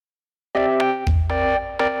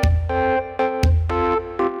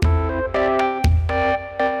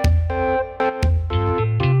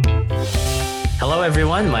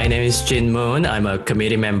everyone. My name is Jin Moon. I'm a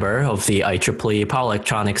committee member of the IEEE Power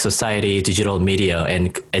Electronics Society Digital Media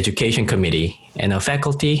and Education Committee and a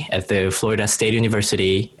faculty at the Florida State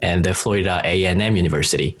University and the Florida A&M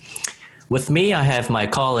University. With me, I have my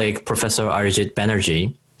colleague, Professor Arijit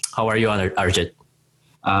Banerjee. How are you, Arijit?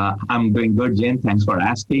 I'm doing good, Jin. Thanks for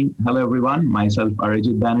asking. Hello, everyone. Myself,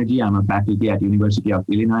 Arijit Banerjee. I'm a faculty at University of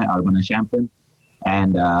Illinois, Urbana-Champaign.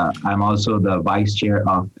 And I'm also the vice chair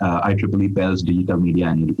of IEEE PEL's Digital Media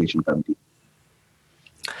and Education Committee.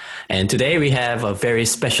 And today we have a very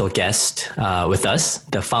special guest with us,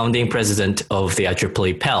 the founding president of the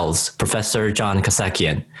IEEE PELS, Professor John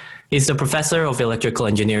Kasakian. He's the professor of electrical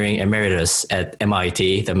engineering emeritus at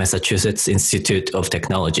MIT, the Massachusetts Institute of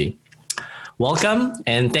Technology. Welcome,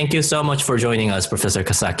 and thank you so much for joining us, Professor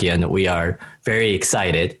Kasakian. We are very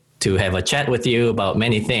excited to have a chat with you about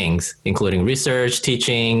many things, including research,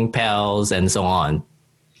 teaching, PELS, and so on.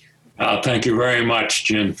 Thank you very much,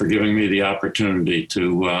 Jin, for giving me the opportunity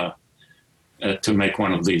to make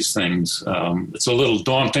one of these things. It's a little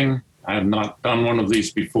daunting. I have not done one of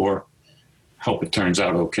these before. Hope it turns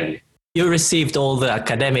out okay. You received all the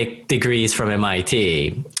academic degrees from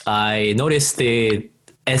MIT. I noticed the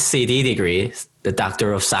SCD degree, the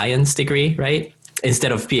Doctor of Science degree, right?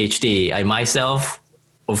 Instead of PhD. I myself,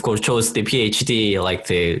 of course, chose the PhD, like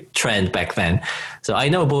the trend back then. So I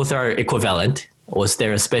know both are equivalent. Was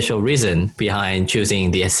there a special reason behind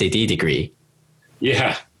choosing the SCD degree?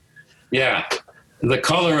 Yeah. The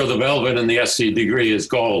color of the velvet in the SC degree is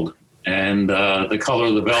gold, and the color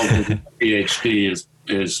of the velvet in the PhD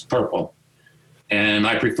is purple. And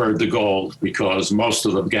I preferred the gold because most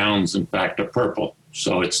of the gowns, in fact, are purple.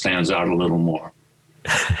 So it stands out a little more.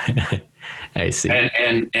 I see.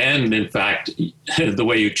 And in fact, the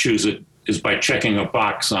way you choose it is by checking a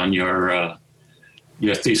box on your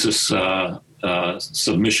thesis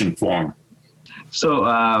submission form. So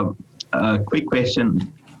a quick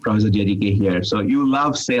question, Professor JDK here. So you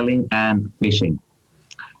love sailing and fishing.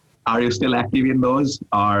 Are you still active in those?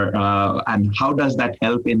 And how does that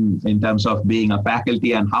help in terms of being a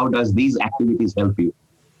faculty, and how does these activities help you?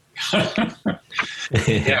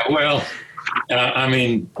 Yeah, well, I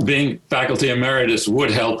mean, being faculty emeritus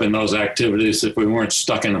would help in those activities if we weren't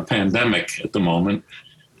stuck in a pandemic at the moment.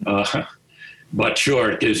 But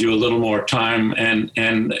sure, it gives you a little more time. And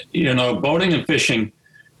you know, boating and fishing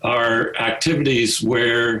are activities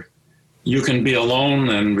where you can be alone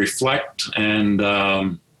and reflect and,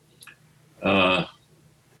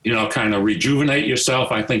 you know, kind of rejuvenate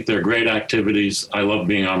yourself. I think they're great activities. I love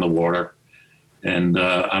being on the water. And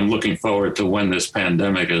I'm looking forward to when this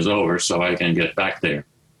pandemic is over so I can get back there.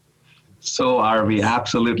 So are we.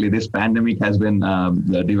 Absolutely. This pandemic has been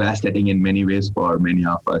devastating in many ways for many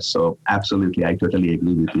of us. So absolutely, I totally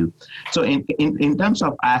agree with you. So in terms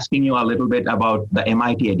of asking you a little bit about the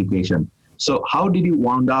MIT education, so how did you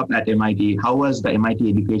wound up at MIT? How was the MIT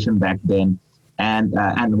education back then? And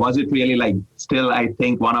was it really like, still, I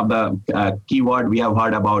think one of the keyword we have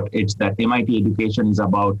heard about, it's that MIT education is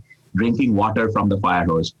about drinking water from the fire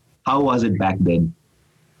hose. How was it back then?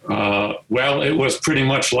 Well, it was pretty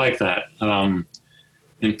much like that.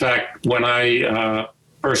 In fact, when I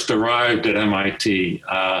first arrived at MIT,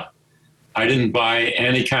 I didn't buy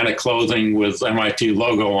any kind of clothing with MIT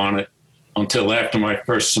logo on it until after my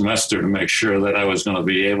first semester to make sure that I was going to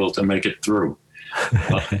be able to make it through.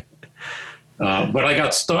 But I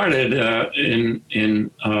got started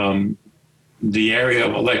in the area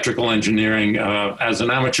of electrical engineering as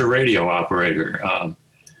an amateur radio operator.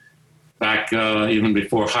 Back even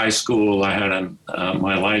before high school, I had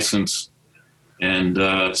my license and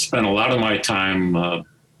spent a lot of my time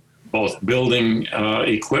both building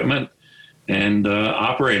equipment and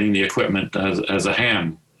operating the equipment as a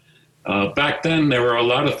ham. Back then, there were a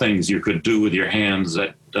lot of things you could do with your hands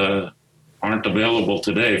that aren't available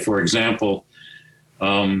today. For example,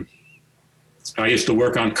 I used to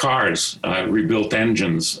work on cars. I rebuilt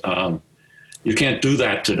engines. You can't do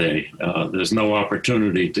that today. There's no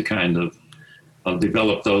opportunity to kind of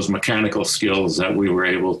develop those mechanical skills that we were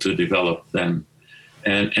able to develop then.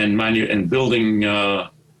 And building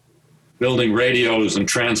radios and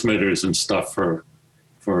transmitters and stuff for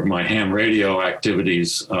my ham radio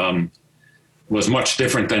activities was much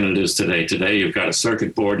different than it is today. Today, you've got a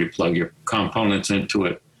circuit board, you plug your components into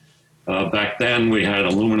it. Back then, we had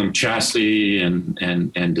aluminum chassis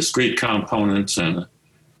and discrete components and a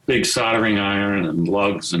big soldering iron and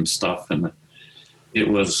lugs and stuff. And it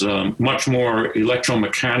was much more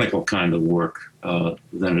electromechanical kind of work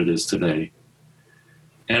than it is today.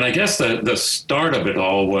 And I guess the start of it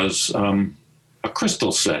all was a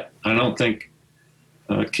crystal set. I don't think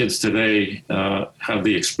kids today have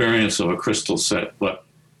the experience of a crystal set, but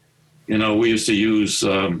we used to use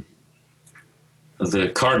the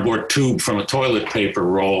cardboard tube from a toilet paper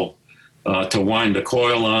roll to wind the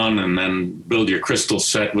coil on, and then build your crystal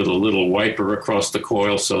set with a little wiper across the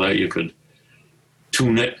coil so that you could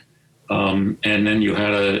tune it. And then you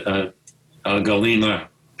had a galena,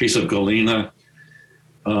 piece of galena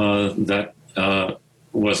that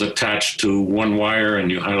was attached to one wire,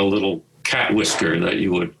 and you had a little cat whisker that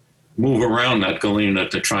you would move around that galena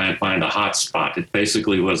to try and find a hot spot. It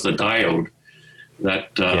basically was the diode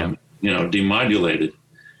that demodulated.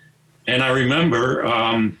 And I remember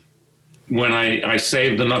when I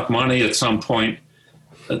saved enough money at some point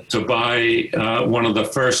to buy one of the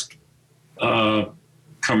first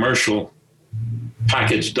commercial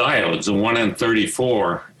packaged diodes, a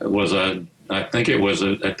 1N34. It was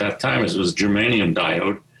at that time, it was germanium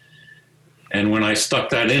diode. And when I stuck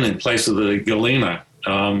that in place of the galena,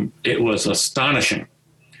 it was astonishing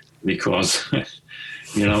because,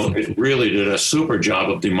 it really did a super job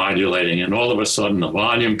of demodulating. And all of a sudden the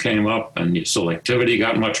volume came up and the selectivity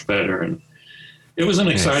got much better. And it was an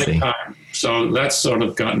exciting time. So that sort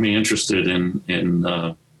of got me interested in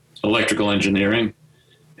electrical engineering.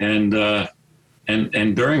 And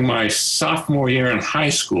during my sophomore year in high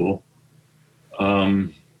school,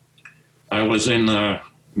 I was in a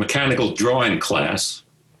mechanical drawing class,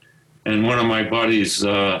 and one of my buddies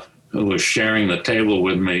who was sharing the table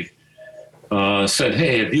with me said,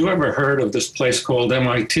 "Hey, have you ever heard of this place called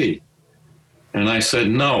MIT?" And I said,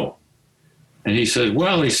 "No." And he said,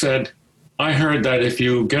 "Well," he said, "I heard that if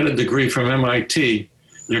you get a degree from MIT,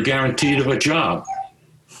 you're guaranteed of a job."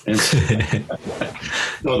 And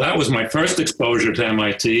so that was my first exposure to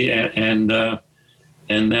MIT, and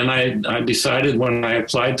then I decided when I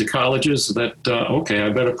applied to colleges that, okay, I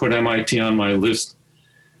better put MIT on my list,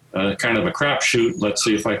 kind of a crapshoot. Let's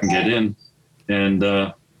see if I can get in. And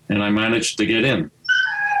I managed to get in.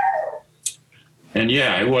 And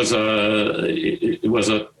yeah, it was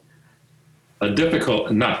a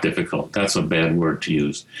difficult, not difficult, that's a bad word to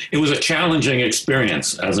use. It was a challenging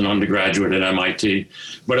experience as an undergraduate at MIT,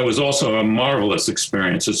 but it was also a marvelous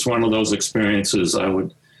experience. It's one of those experiences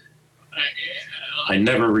I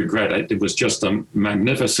never regret it. It was just a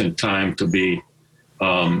magnificent time to be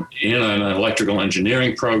in an electrical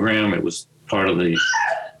engineering program. It was part of the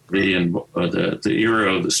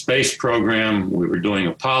era of the space program. We were doing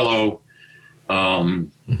Apollo.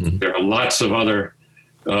 There are lots of other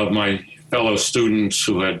of my fellow students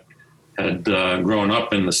who had grown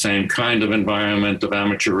up in the same kind of environment of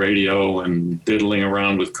amateur radio and diddling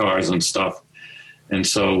around with cars and stuff. And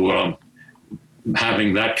so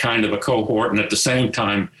having that kind of a cohort, and at the same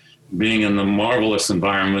time being in the marvelous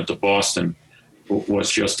environment of Boston, was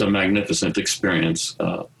just a magnificent experience.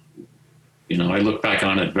 I look back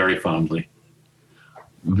on it very fondly.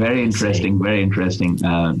 Very interesting,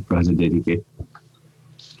 Professor JTK.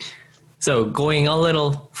 So going a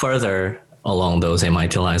little further along those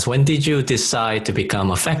MIT lines, when did you decide to become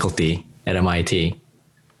a faculty at MIT?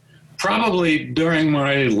 Probably during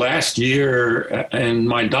my last year in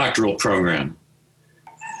my doctoral program.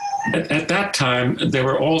 At that time, there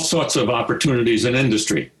were all sorts of opportunities in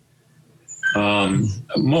industry.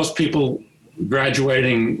 Most people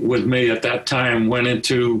graduating with me at that time went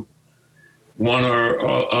into one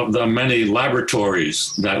of the many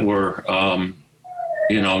laboratories that were,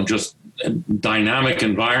 just dynamic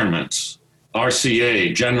environments.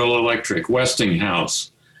 RCA, General Electric,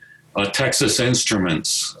 Westinghouse, Texas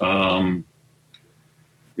Instruments,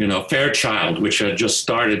 Fairchild, which had just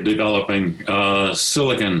started developing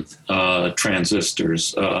silicon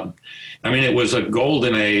transistors. It was a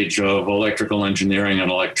golden age of electrical engineering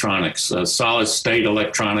and electronics. Solid state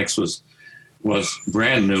electronics was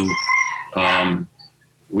brand new.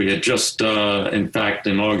 We had just, in fact,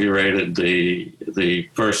 inaugurated the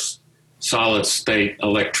first solid state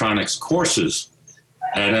electronics courses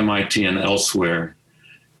at MIT and elsewhere.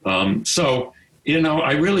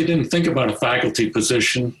 I really didn't think about a faculty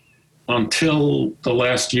position until the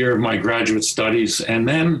last year of my graduate studies. And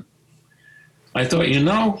then I thought,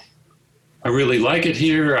 I really like it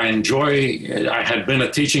here. I had been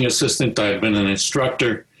a teaching assistant. I had been an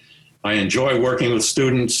instructor. I enjoy working with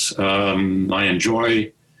students. I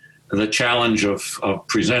enjoy the challenge of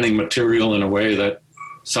presenting material in a way that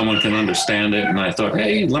someone can understand it. And I thought,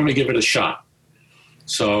 hey, let me give it a shot.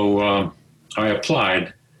 So I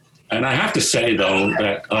applied. And I have to say, though,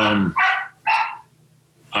 that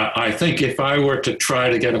I think if I were to try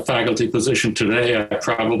to get a faculty position today, I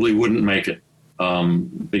probably wouldn't make it,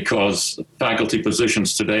 because faculty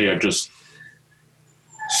positions today are just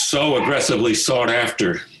so aggressively sought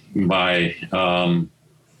after by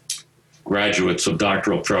graduates of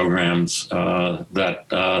doctoral programs that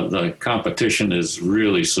the competition is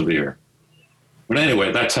really severe. But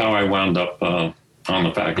anyway, that's how I wound up on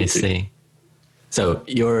the faculty. I see. So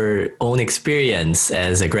your own experience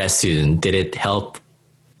as a grad student, did it help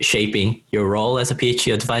shaping your role as a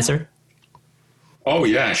PhD advisor? Oh,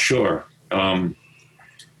 yeah, sure. When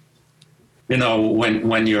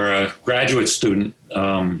you're a graduate student,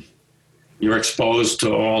 you're exposed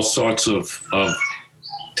to all sorts of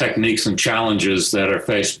techniques and challenges that are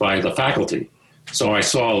faced by the faculty. So I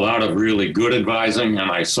saw a lot of really good advising,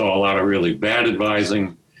 and I saw a lot of really bad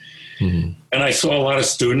advising. Mm-hmm. And I saw a lot of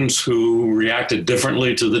students who reacted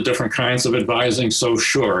differently to the different kinds of advising. So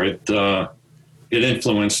sure, it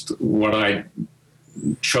influenced what I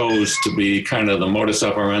chose to be kind of the modus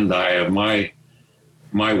operandi of my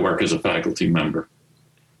work as a faculty member.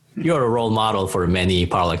 You're a role model for many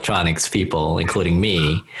power electronics people, including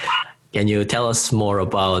me. Can you tell us more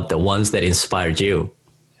about the ones that inspired you?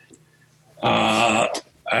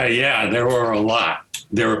 Yeah, there were a lot.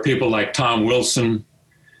 There were people like Tom Wilson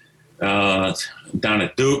down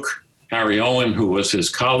at Duke, Harry Owen, who was his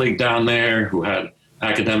colleague down there, who had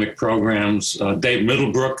academic programs. Dave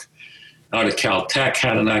Middlebrook out at Caltech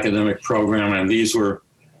had an academic program, and these were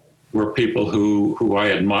people who I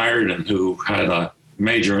admired and who had a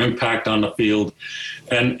major impact on the field.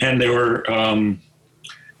 And they were, I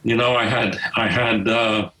had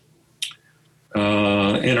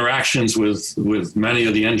interactions with many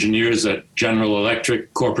of the engineers at General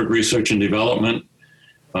Electric Corporate Research and Development,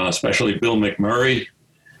 especially Bill McMurray,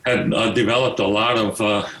 had developed a lot of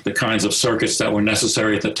the kinds of circuits that were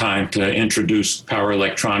necessary at the time to introduce power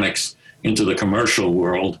electronics into the commercial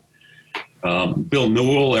world. Bill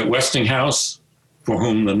Newell at Westinghouse, for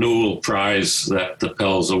whom the Newell Prize that the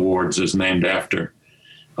Pels Awards is named after.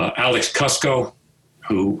 Alex Kusko,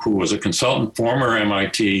 who was a consultant, former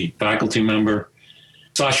MIT faculty member.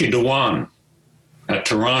 Sashi Dhawan at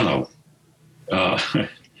Toronto.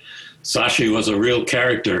 Sashi was a real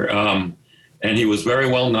character, and he was very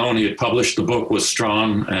well known. He had published the book Was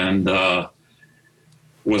Strong, and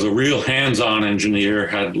was a real hands-on engineer,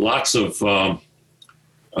 had lots of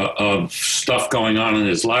stuff going on in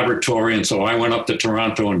his laboratory, and so I went up to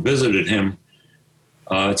Toronto and visited him.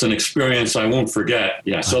 It's an experience I won't forget.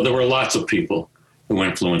 Yeah, so there were lots of people who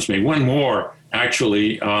influenced me. One more,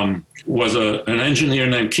 actually, was an engineer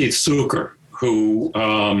named Keith Suker, who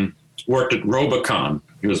worked at Robicon.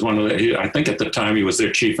 He was I think at the time he was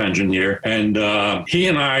their chief engineer. And he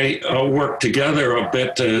and I worked together a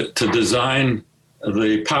bit to design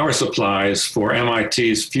the power supplies for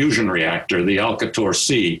MIT's fusion reactor, the Alcator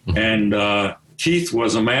C. And Keith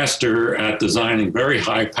was a master at designing very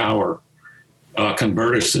high power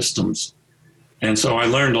converter systems. And so I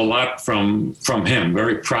learned a lot from him,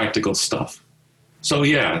 very practical stuff. So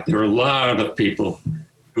yeah, there are a lot of people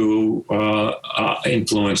who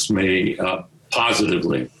influenced me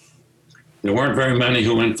positively. There weren't very many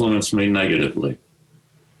who influenced me negatively.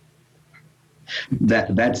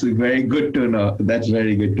 That's very good to know. That's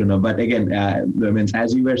very good to know. But again,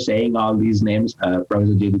 as you were saying all these names,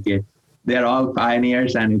 Professor JDK, they're all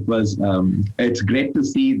pioneers, and it was it's great to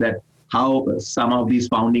see that how some of these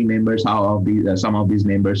founding members, some of these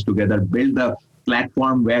members together build the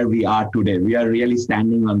platform where we are today. We are really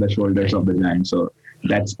standing on the shoulders of the giants. So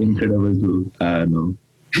that's incredible to know.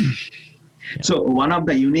 So one of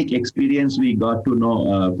the unique experience we got to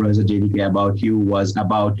know, Professor JDK, about you was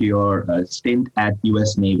about your stint at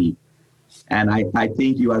US Navy. And I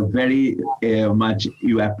think you are very much,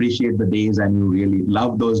 you appreciate the days and you really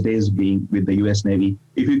love those days being with the US Navy.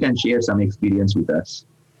 If you can share some experience with us.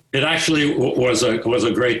 It actually was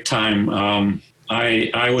a great time.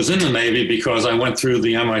 I was in the Navy because I went through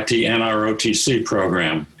the MIT NROTC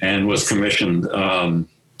program and was commissioned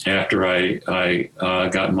after I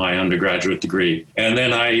got my undergraduate degree. And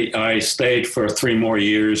then I stayed for 3 more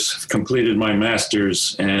years, completed my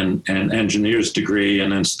master's and engineer's degree,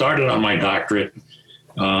 and then started on my doctorate.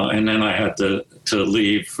 And then I had to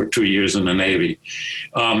leave for 2 years in the Navy.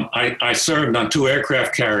 I served on 2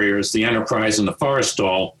 aircraft carriers, the Enterprise and the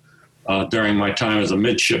Forrestal, during my time as a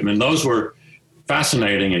midshipman. Those were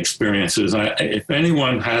fascinating experiences. If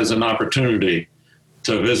anyone has an opportunity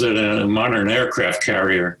to visit a modern aircraft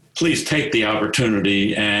carrier, please take the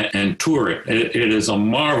opportunity and tour it. It is a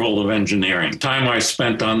marvel of engineering. The time I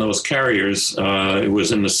spent on those carriers, it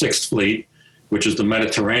was in the 6th Fleet, which is the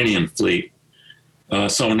Mediterranean Fleet.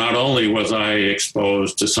 So not only was I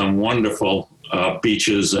exposed to some wonderful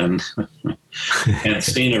beaches and and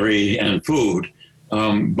scenery and food,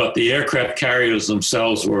 but the aircraft carriers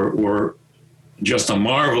themselves were just a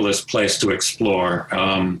marvelous place to explore.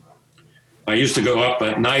 I used to go up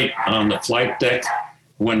at night on the flight deck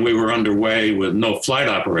when we were underway with no flight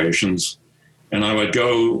operations, and I would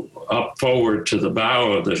go up forward to the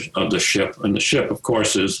bow of the ship, and the ship, of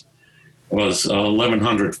course, was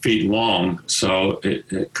 1,100 feet long, so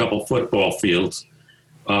a couple football fields.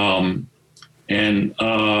 And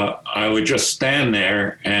I would just stand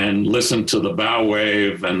there and listen to the bow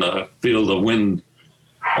wave and feel the wind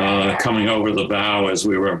coming over the bow as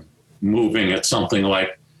we were moving at something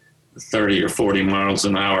like 30 or 40 miles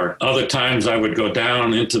an hour. Other times I would go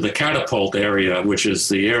down into the catapult area, which is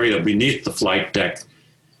the area beneath the flight deck,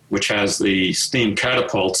 which has the steam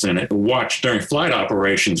catapults in it. During flight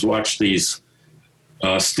operations, watch these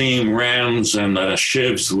steam rams and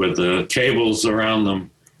shivs with the cables around them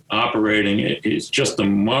operating. It's just a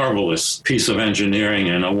marvelous piece of engineering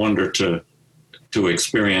and a wonder to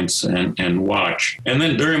experience and watch. And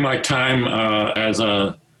then during my time as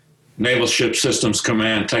a Naval Ship Systems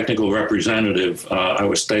Command technical representative, I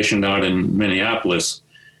was stationed out in Minneapolis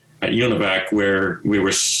at UNIVAC, where we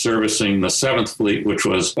were servicing the 7th Fleet, which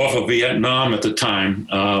was off of Vietnam at the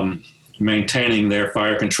time, maintaining their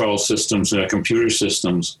fire control systems, their computer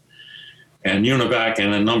systems. And UNIVAC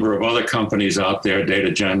and a number of other companies out there, Data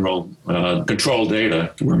General, Control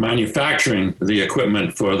Data, were manufacturing the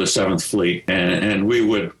equipment for the 7th Fleet. And we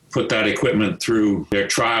would put that equipment through their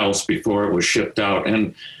trials before it was shipped out.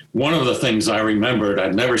 And one of the things I remembered,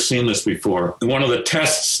 I'd never seen this before, one of the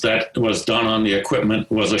tests that was done on the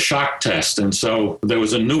equipment was a shock test. And so there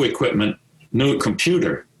was a new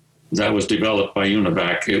computer that was developed by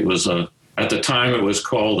UNIVAC. It was at the time it was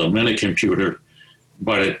called a mini computer,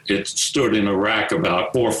 but it stood in a rack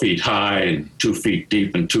about 4 feet high and 2 feet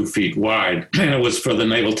deep and 2 feet wide. And it was for the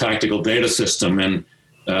Naval Tactical Data System. And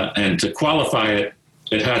to qualify it,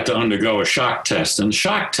 it had to undergo a shock test. And the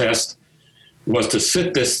shock test was to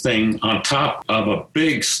sit this thing on top of a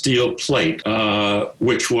big steel plate,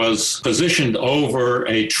 which was positioned over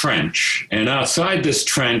a trench. And outside this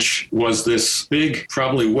trench was this big,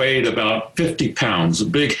 probably weighed about 50 pounds, a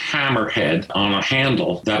big hammerhead on a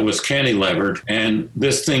handle that was cantilevered. And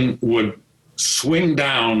this thing would swing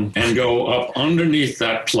down and go up underneath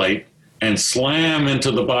that plate and slam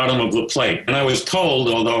into the bottom of the plate. And I was told,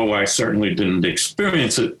 although I certainly didn't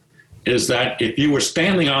experience it, is that if you were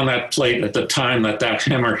standing on that plate at the time that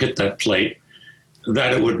hammer hit that plate,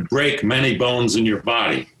 that it would break many bones in your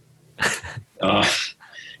body.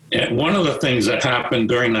 And one of the things that happened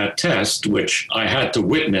during that test, which I had to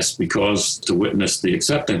witness to witness the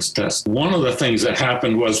acceptance test, one of the things that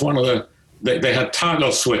happened was they had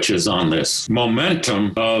toggle switches on this.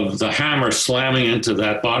 Momentum of the hammer slamming into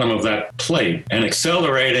that bottom of that plate and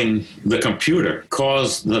accelerating the computer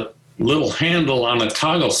caused the little handle on a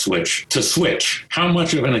toggle switch to switch. How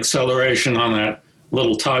much of an acceleration on that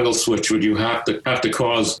little toggle switch would you have to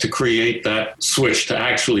cause to create that switch to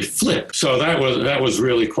actually flip? So that was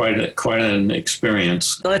really quite an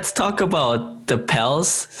experience. Let's talk about the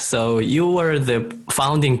PELS. So you were the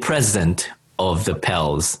founding president of the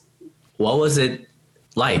PELS. What was it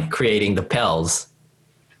like creating the PELS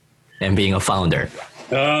and being a founder?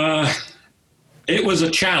 It was a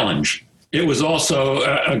challenge. It was also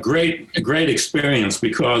a great experience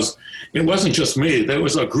because it wasn't just me. There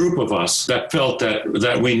was a group of us that felt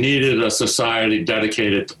that we needed a society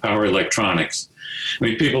dedicated to power electronics. I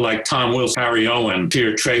mean, people like Tom Wilson, Harry Owen,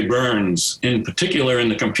 Trey Burns, in particular in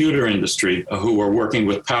the computer industry, who were working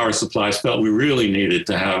with power supplies, felt we really needed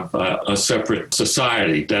to have a separate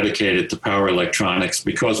society dedicated to power electronics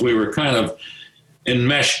because we were kind of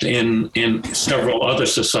enmeshed in several other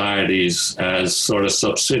societies as sort of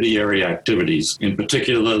subsidiary activities, in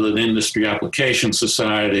particular the Industry Application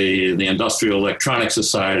Society, the Industrial Electronics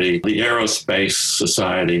Society, the Aerospace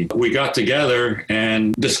Society. We got together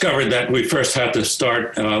and discovered that we first had to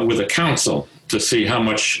start with a council to see how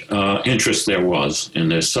much interest there was in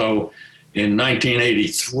this. So in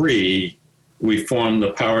 1983, we formed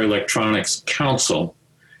the Power Electronics Council,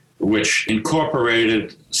 which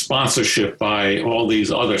incorporated sponsorship by all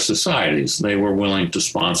these other societies. They were willing to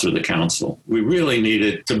sponsor the council. We really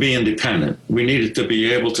needed to be independent. We needed to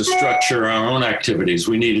be able to structure our own activities.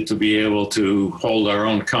 We needed to be able to hold our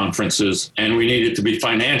own conferences, and we needed to be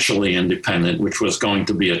financially independent, which was going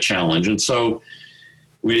to be a challenge. And so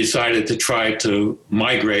we decided to try to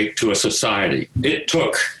migrate to a society. It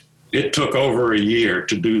took over a year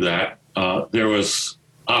to do that. There was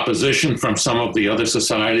opposition from some of the other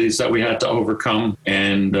societies that we had to overcome.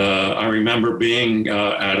 And I remember being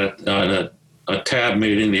at a TAB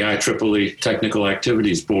meeting, the IEEE Technical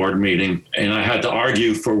Activities Board meeting, and I had to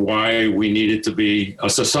argue for why we needed to be a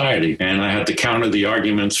society. And I had to counter the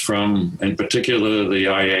arguments from, in particular, the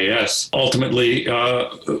IAS. Ultimately,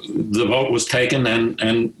 the vote was taken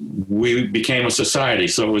and we became a society.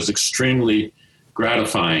 So it was extremely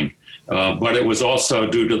gratifying. But it was also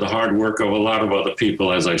due to the hard work of a lot of other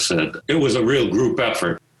people, as I said. It was a real group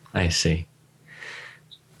effort. I see.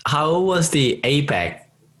 How was the APEC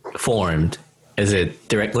formed? Is it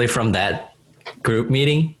directly from that group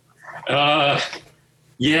meeting? Yeah,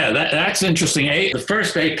 that's interesting. The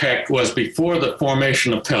first APEC was before the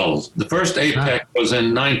formation of PELS. The first APEC was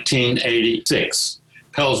in 1986.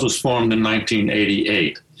 PELS was formed in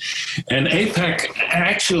 1988. And APEC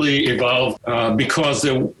actually evolved because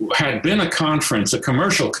there had been a conference, a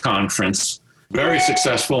commercial conference, very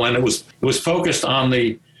successful, and it was focused on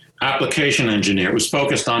the application engineer. It was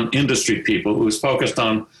focused on industry people. It was focused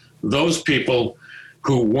on those people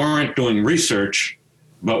who weren't doing research,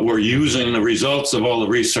 but were using the results of all the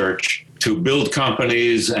research to build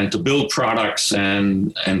companies and to build products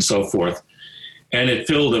and so forth. And it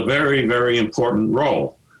filled a very, very important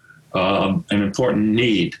role, an important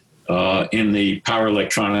need in the power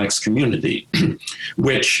electronics community,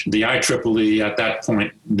 which the IEEE at that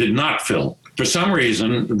point did not fill. For some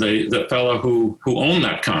reason, the fellow who owned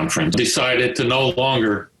that conference decided to no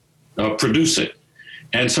longer produce it.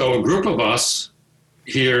 And so a group of us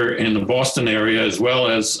here in the Boston area, as well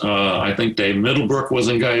as I think Dave Middlebrook was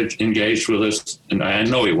engaged with us, and I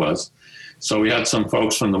know he was. So we had some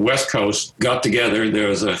folks from the West Coast got together. There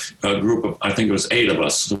was a group of, I think it was 8 of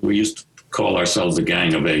us. We used to call ourselves the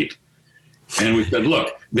Gang of 8. And we said,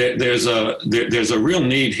 look, there's a real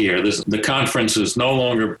need here. The conference is no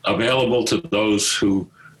longer available to those who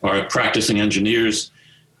are practicing engineers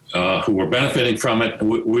who were benefiting from it.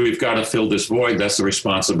 We've got to fill this void. That's the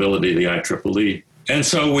responsibility of the IEEE. And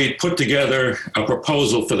so we put together a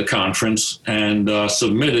proposal for the conference and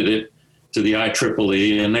submitted it to the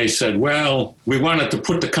IEEE. And they said, well, we wanted to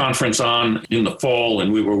put the conference on in the fall,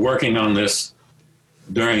 and we were working on this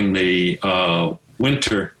during the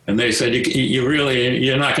winter. And they said,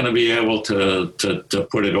 you're not going to be able to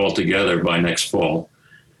put it all together by next fall.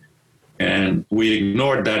 And we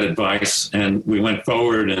ignored that advice, and we went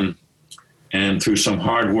forward and through some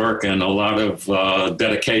hard work and a lot of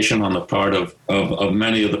dedication on the part of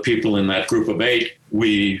many of the people in that group of 8,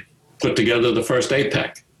 we put together the first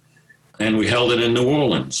APEC, and we held it in New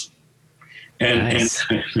Orleans. Nice.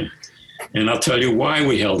 And I'll tell you why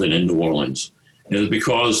we held it in New Orleans. It is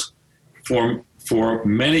because for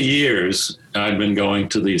many years, I'd been going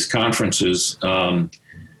to these conferences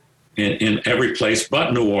in every place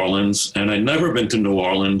but New Orleans, and I'd never been to New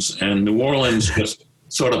Orleans, and New Orleans just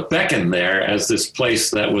sort of beckoned there as this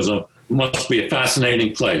place that must be a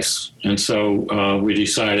fascinating place. And so we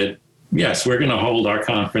decided, yes, we're going to hold our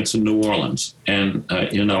conference in New Orleans. And,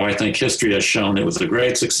 I think history has shown it was a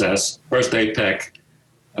great success. First APEC,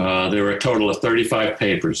 there were a total of 35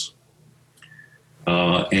 papers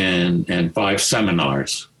and 5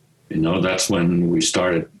 seminars. That's when we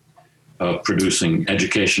started producing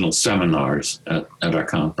educational seminars at our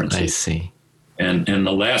conferences. I see. And in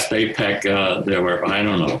the last APEC, there were, I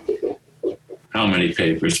don't know how many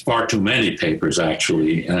papers, far too many papers,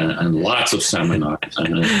 actually, and lots of seminars.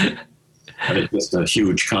 And it's just a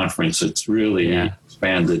huge conference. It's really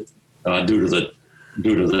expanded due to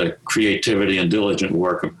the creativity and diligent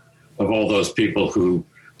work of all those people who,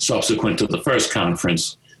 subsequent to the first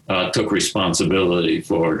conference, took responsibility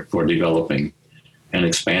for developing and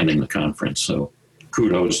expanding the conference. So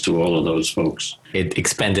kudos to all of those folks. It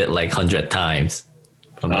expanded like 100 times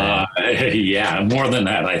from there. Yeah, more than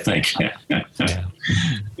that, I think.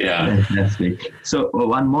 Yeah. Fantastic. So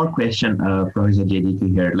one more question, Professor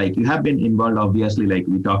JDK here. Like, you have been involved, obviously, like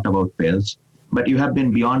we talked about PELS, but you have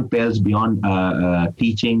been beyond PELS, beyond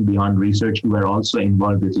teaching, beyond research. You are also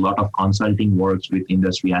involved with a lot of consulting works with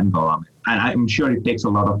industry and government. And I'm sure it takes a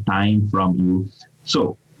lot of time from you.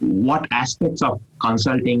 So what aspects of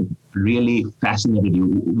consulting really fascinated you?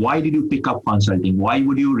 Why did you pick up consulting? Why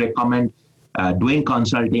would you recommend doing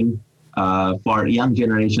consulting for young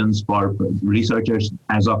generations, for researchers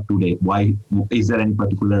as of today? Why? Is there any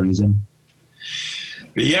particular reason?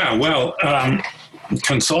 Yeah, well,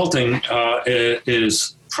 consulting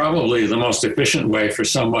is probably the most efficient way for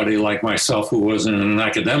somebody like myself who was in an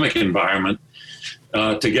academic environment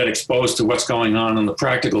to get exposed to what's going on in the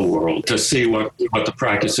practical world, to see what the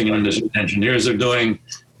practicing engineers are doing,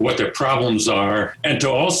 what their problems are, and to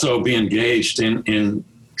also be engaged in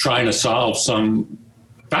trying to solve some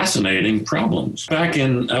fascinating problems. Back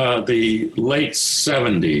in the late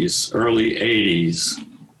 70s, early 80s,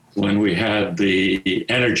 when we had the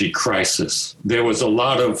energy crisis. There was a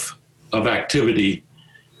lot of activity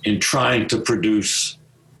in trying to produce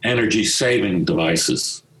energy-saving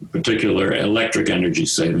devices, in particular electric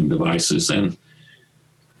energy-saving devices.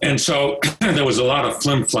 And so there was a lot of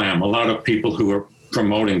flim-flam, a lot of people who were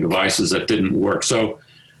promoting devices that didn't work. So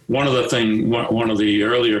one of the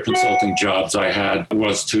earlier consulting jobs I had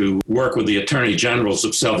was to work with the attorney generals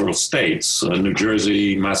of several states, New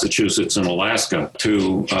Jersey, Massachusetts, and Alaska,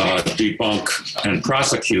 to debunk and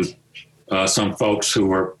prosecute some folks who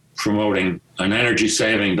were promoting an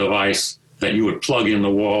energy-saving device that you would plug in the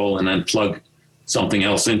wall and then plug something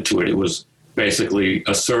else into it. It was basically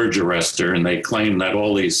a surge arrestor, and they claimed that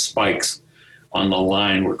all these spikes on the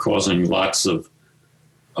line were causing lots of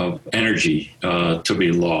energy to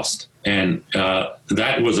be lost. And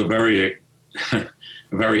that was a very,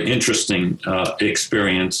 very interesting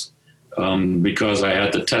experience because I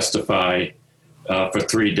had to testify for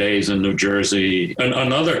 3 days in New Jersey.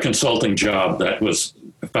 Another consulting job that was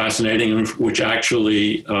fascinating, which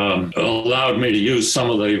actually allowed me to use some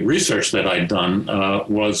of the research that I'd done,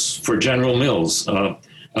 was for General Mills.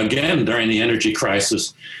 Again, during the energy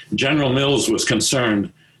crisis, General Mills was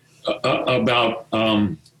concerned about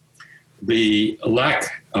the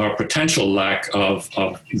lack or potential lack of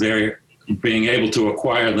their being able to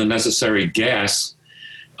acquire the necessary gas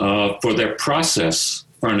for their process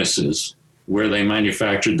furnaces where they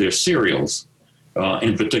manufactured their cereals,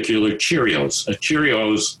 in particular Cheerios.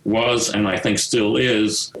 Cheerios was, and I think still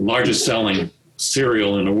is, largest selling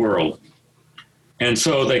cereal in the world. And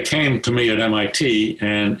so they came to me at MIT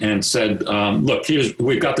and said, look,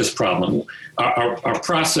 we've got this problem. Our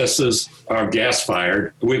processes are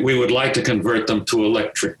gas-fired. We would like to convert them to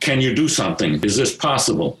electric. Can you do something? Is this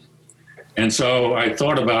possible? And so I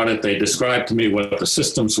thought about it. They described to me what the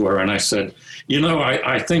systems were. And I said,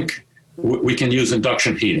 I think we can use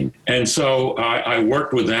induction heating. And so I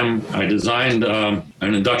worked with them. I designed an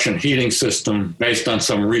induction heating system based on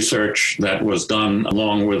some research that was done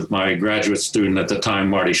along with my graduate student at the time,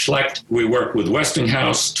 Marty Schlecht. We worked with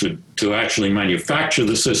Westinghouse to actually manufacture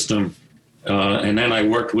the system. And then I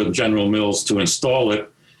worked with General Mills to install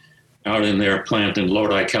it out in their plant in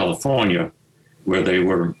Lodi, California, where they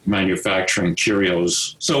were manufacturing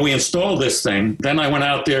Cheerios. So we installed this thing. Then I went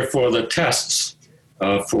out there for the tests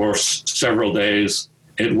for several days.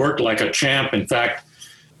 It worked like a champ. In fact,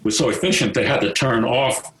 it was so efficient they had to turn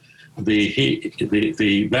off the heat,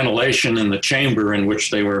 the ventilation in the chamber in which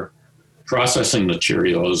they were processing the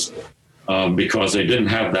Cheerios because they didn't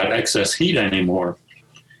have that excess heat anymore.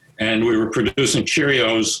 And we were producing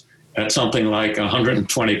Cheerios at something like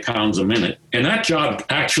 120 pounds a minute. And that job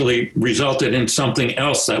actually resulted in something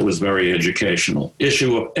else that was very educational.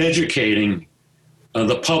 Issue of educating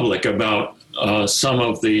the public about some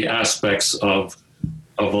of the aspects of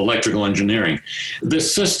electrical engineering.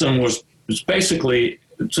 This system was basically,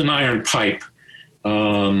 it's an iron pipe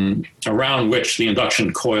around which the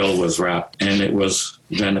induction coil was wrapped, and it was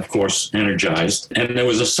then, of course, energized. And there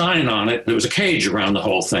was a sign on it, there was a cage around the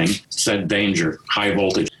whole thing, it said danger, high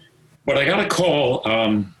voltage. But I got a call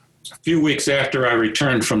a few weeks after I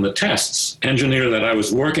returned from the tests. Engineer that I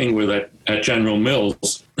was working with at General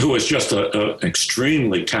Mills, who was just an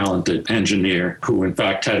extremely talented engineer, who in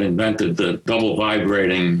fact had invented the double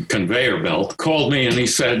vibrating conveyor belt, called me and he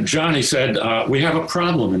said, John, he said, we have a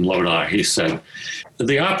problem in Lodi. He said,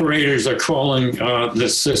 the operators are calling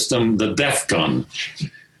this system the death gun.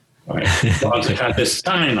 Right? Because it had this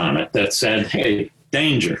sign on it that said, hey,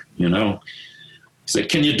 danger, He said,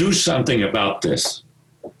 can you do something about this?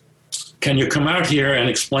 Can you come out here and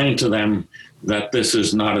explain to them that this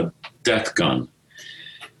is not a death gun?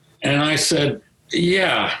 And I said,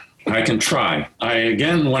 yeah, I can try. I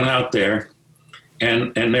again went out there,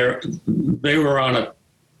 and they were on a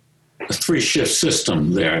 3-shift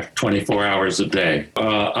system there, 24 hours a day.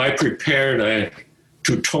 I prepared a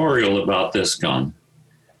tutorial about this gun,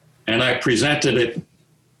 and I presented it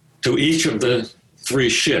to each of the 3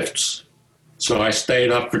 shifts. So I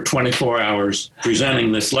stayed up for 24 hours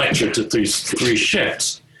presenting this lecture to these 3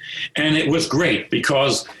 shifts. And it was great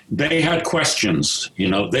because they had questions,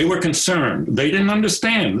 they were concerned. They didn't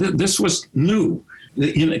understand. This was new.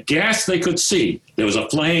 Gas they could see. There was a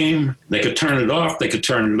flame. They could turn it off. They could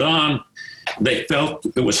turn it on. They felt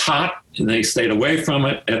it was hot and they stayed away from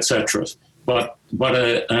it, etc. But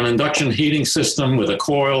an induction heating system with a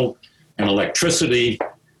coil and electricity,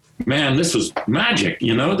 man, this was magic,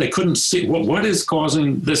 They couldn't see what is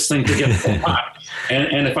causing this thing to get so hot.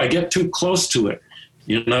 And if I get too close to it,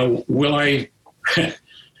 will I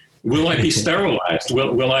be sterilized?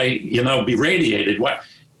 Will I, be radiated? What?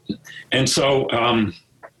 And so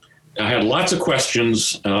I had lots of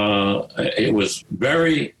questions. I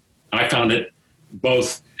found it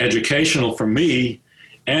both educational for me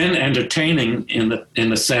and entertaining in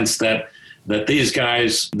the sense that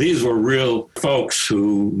these were real folks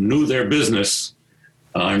who knew their business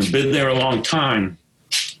and been there a long time.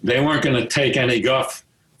 They weren't going to take any guff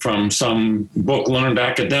from some book-learned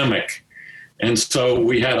academic. And so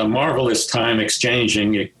we had a marvelous time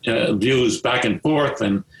exchanging views back and forth,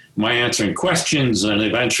 and my answering questions and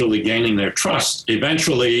eventually gaining their trust.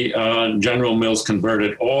 Eventually, General Mills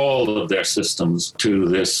converted all of their systems to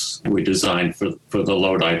this we designed for the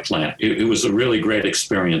Lodi plant. It was a really great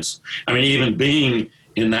experience. I mean, even being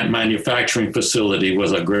in that manufacturing facility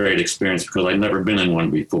was a great experience because I'd never been in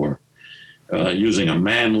one before. Using a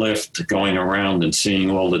man lift, going around and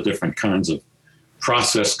seeing all the different kinds of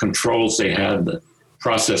process controls they had, the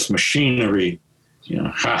process machinery,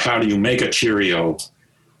 how do you make a Cheerio?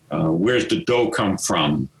 Where's the dough come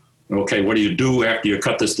from? Okay, what do you do after you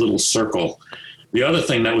cut this little circle? The other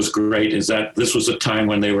thing that was great is that this was a time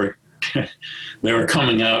when they were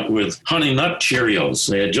coming out with Honey Nut Cheerios.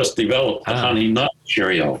 They had just developed the Honey Nut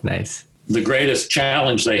Cheerio. Nice. The greatest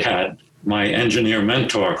challenge they had, my engineer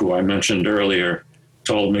mentor, who I mentioned earlier,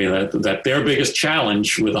 told me that their biggest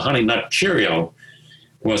challenge with the Honey Nut Cheerio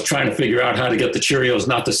was trying to figure out how to get the Cheerios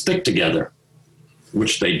not to stick together,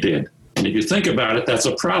 which they did. And if you think about it, that's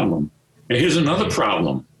a problem. And here's another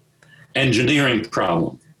problem, engineering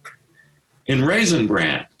problem. In Raisin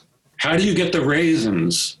Bran, how do you get the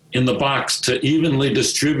raisins in the box to evenly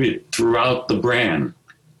distribute throughout the bran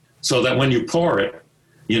so that when you pour it,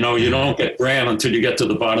 you don't get bran until you get to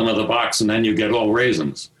the bottom of the box and then you get all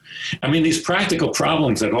raisins. I mean, these practical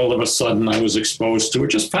problems that all of a sudden I was exposed to are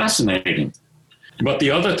just fascinating. But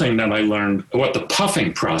the other thing that I learned, what the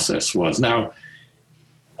puffing process was. Now,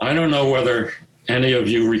 I don't know whether any of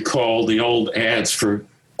you recall the old ads for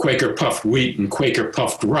Quaker puffed wheat and Quaker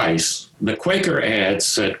puffed rice. The Quaker ads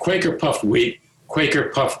said Quaker puffed wheat, Quaker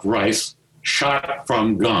puffed rice, shot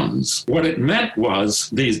from guns. What it meant was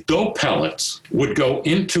these dough pellets would go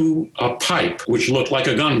into a pipe, which looked like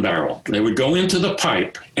a gun barrel. They would go into the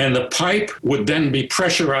pipe, and the pipe would then be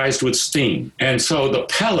pressurized with steam. And so the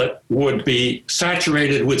pellet would be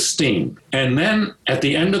saturated with steam. And then at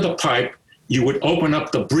the end of the pipe, you would open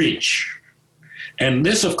up the breech. And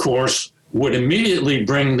this, of course, would immediately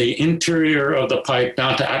bring the interior of the pipe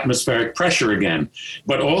down to atmospheric pressure again.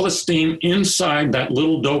 But all the steam inside that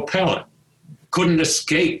little dough pellet couldn't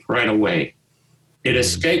escape right away. It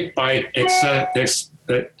escaped by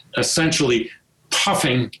essentially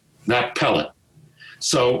puffing that pellet.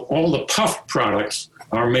 So all the puffed products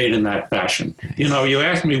are made in that fashion. You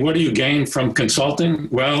asked me, what do you gain from consulting?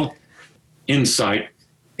 Well, insight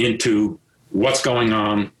into what's going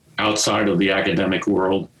on outside of the academic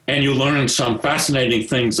world. And you learn some fascinating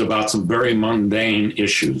things about some very mundane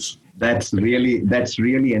issues. That's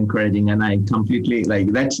really encouraging. And I completely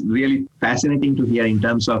that's really fascinating to hear in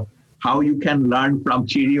terms of how you can learn from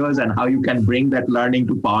Cheerios and how you can bring that learning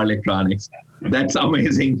to power electronics. That's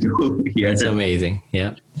amazing to hear. It's amazing.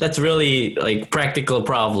 Yeah. That's really practical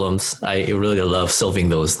problems. I really love solving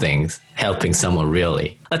those things, helping someone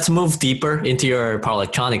really. Let's move deeper into your power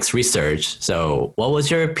electronics research. So what was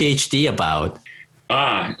your PhD about?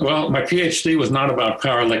 Well, my PhD was not about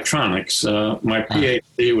power electronics. My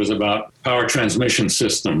PhD was about power transmission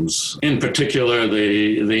systems, in particular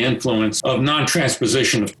the influence of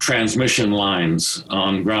non-transposition of transmission lines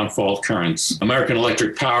on ground fault currents. American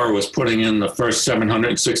Electric Power was putting in the first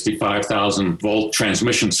 765,000 volt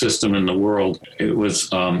transmission system in the world. It was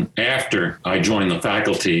after I joined the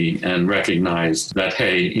faculty and recognized that,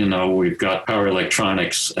 hey, we've got power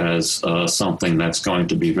electronics as something that's going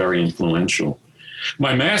to be very influential.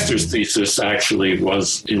 My master's thesis actually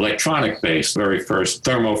was electronic-based. Very first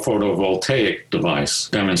thermophotovoltaic device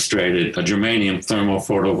demonstrated a germanium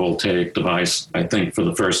thermophotovoltaic device, I think, for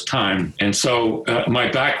the first time. And so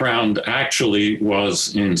my background actually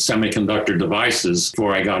was in semiconductor devices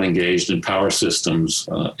before I got engaged in power systems.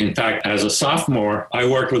 In fact, as a sophomore, I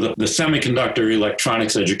worked with the Semiconductor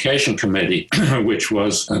Electronics Education Committee, which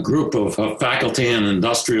was a group of faculty and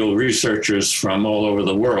industrial researchers from all over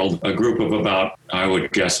the world, a group of about, I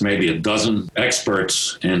would guess, maybe a dozen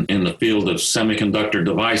experts in the field of semiconductor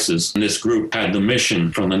devices. And this group had the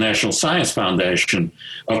mission from the National Science Foundation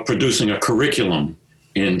of producing a curriculum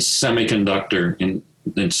in semiconductor,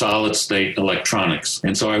 in solid-state electronics.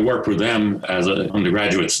 And so I worked with them as an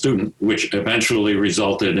undergraduate student, which eventually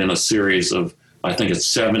resulted in a series of I think it's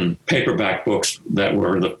 7 paperback books that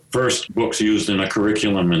were the first books used in a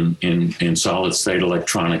curriculum in solid state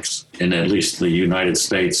electronics in at least the United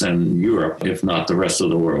States and Europe, if not the rest of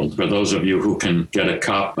the world. For those of you who can get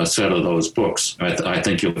a set of those books, I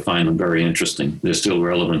think you'll find them very interesting. They're still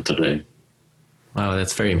relevant today. Wow,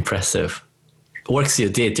 that's very impressive. Works you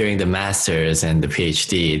did during the master's and the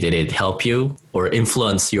PhD, did it help you or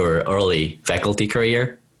influence your early faculty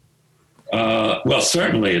career? Well,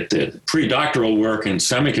 certainly it did. Pre-doctoral work in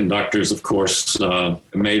semiconductors, of course,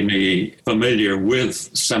 made me familiar with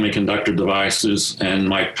semiconductor devices, and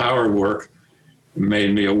my power work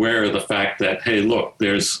made me aware of the fact that, hey, look,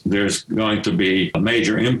 there's going to be a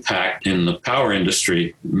major impact in the power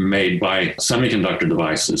industry made by semiconductor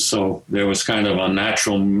devices. So there was kind of a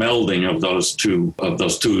natural melding of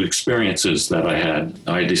those two experiences that I had.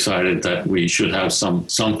 I decided that we should have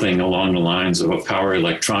something along the lines of a power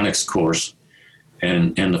electronics course.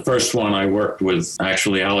 And the first one I worked with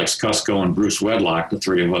actually Alex Kusko and Bruce Wedlock, the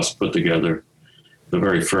three of us put together the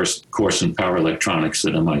very first course in power electronics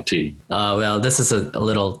at MIT. Well, this is a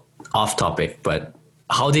little off topic, but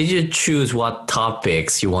how did you choose what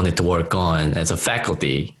topics you wanted to work on as a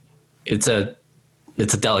faculty? It's a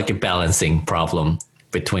delicate balancing problem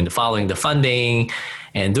between following the funding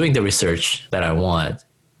and doing the research that I want,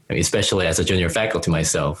 I mean, especially as a junior faculty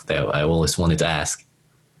myself, that I always wanted to ask.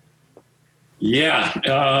 Yeah,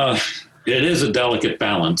 it is a delicate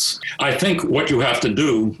balance. I think what you have to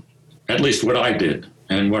do, at least what I did,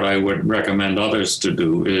 and what I would recommend others to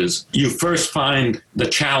do, is you first find the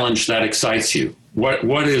challenge that excites you.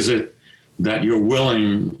 What is it that you're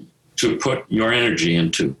willing to put your energy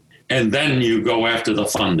into? And then you go after the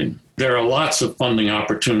funding. There are lots of funding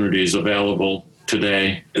opportunities available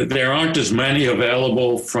today. There aren't as many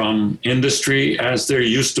available from industry as there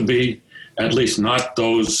used to be, at least not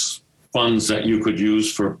those funds that you could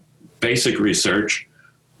use for basic research.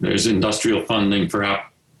 There's industrial funding for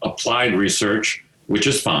applied research, which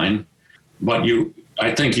is fine. But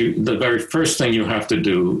I think the very first thing you have to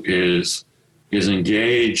do is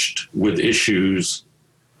engaged with issues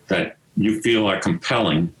that you feel are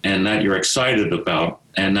compelling and that you're excited about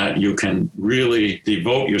and that you can really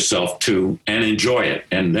devote yourself to and enjoy it.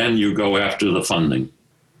 And then you go after the funding.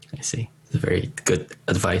 I see. It's very good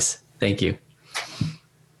advice. Thank you.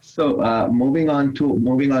 So moving on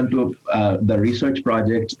to the research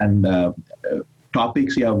projects and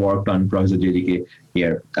topics you have worked on, Professor JDK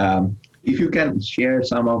here. If you can share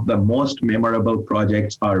some of the most memorable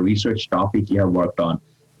projects or research topic you have worked on.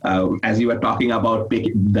 As you were talking about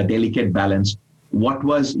the delicate balance, what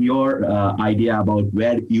was your idea about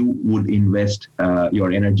where you would invest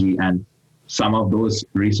your energy and some of those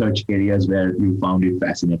research areas where you found it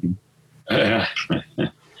fascinating?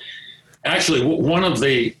 Actually, one of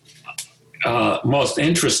the most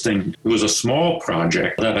interesting, it was a small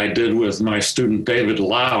project that I did with my student David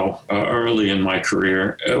Lau early in my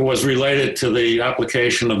career. It was related to the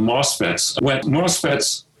application of MOSFETs. When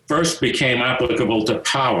MOSFETs first became applicable to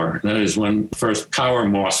power, that is when first power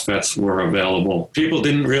MOSFETs were available, people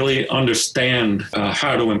didn't really understand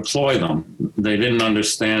how to employ them. They didn't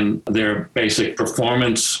understand their basic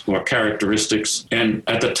performance or characteristics. And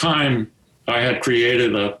at the time, I had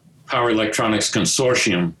created a power electronics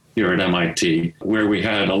consortium here at MIT, where we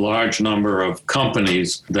had a large number of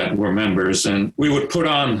companies that were members, and we would put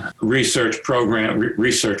on research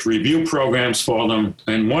review programs for them.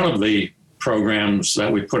 And one of the programs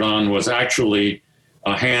that we put on was actually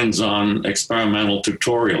a hands-on experimental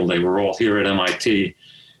tutorial. They were all here at MIT,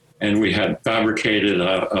 and we had fabricated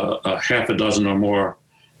a half a dozen or more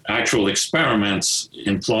actual experiments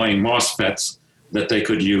employing MOSFETs that they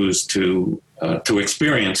could use to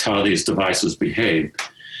experience how these devices behave.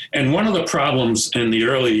 And one of the problems in the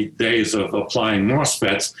early days of applying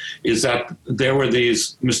MOSFETs is that there were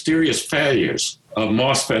these mysterious failures of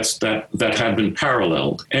MOSFETs that had been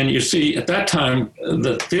paralleled. And you see, at that time,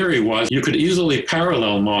 the theory was you could easily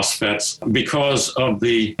parallel MOSFETs because of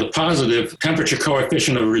the positive temperature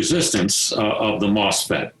coefficient of resistance of the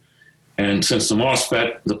MOSFET. And since the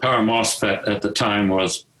power MOSFET at the time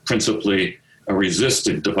was principally a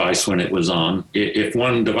resistive device when it was on. If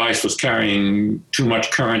one device was carrying too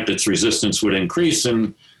much current, its resistance would increase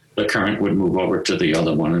and the current would move over to the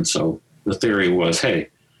other one. And so the theory was, hey,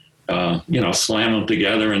 slam them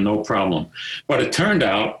together and no problem. But it turned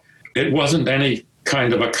out it wasn't any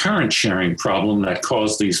kind of a current sharing problem that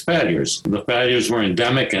caused these failures. The failures were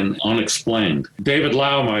endemic and unexplained. David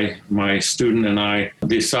Lau, my student, and I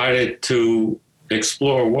decided to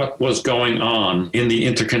explore what was going on in the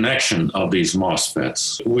interconnection of these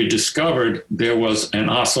MOSFETs. We discovered there was an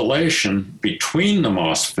oscillation between the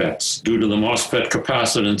MOSFETs due to the MOSFET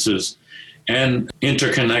capacitances and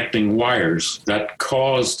interconnecting wires that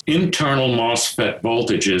caused internal MOSFET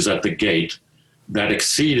voltages at the gate that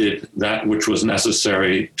exceeded that which was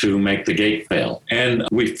necessary to make the gate fail. And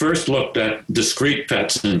we first looked at discrete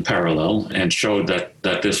FETs in parallel and showed that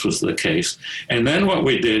this was the case. And then what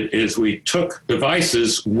we did is we took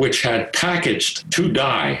devices which had packaged two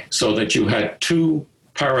die so that you had two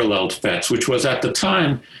paralleled FETs, which was at the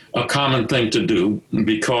time a common thing to do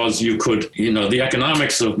because you could, the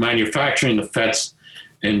economics of manufacturing the FETs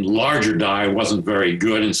in larger die wasn't very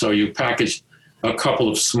good. And so you packaged a couple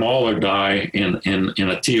of smaller die in a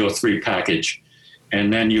TO3 package,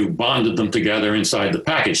 and then you bonded them together inside the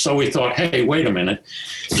package. So we thought, hey, wait a minute.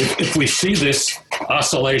 If we see this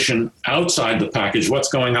oscillation outside the package, what's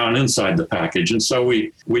going on inside the package? And so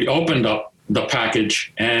we opened up the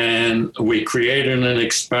package and we created an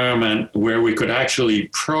experiment where we could actually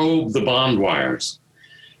probe the bond wires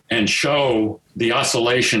and show the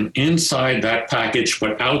oscillation inside that package,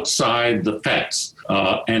 but outside the FETs,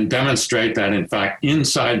 and demonstrate that, in fact,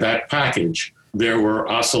 inside that package, there were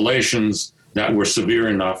oscillations that were severe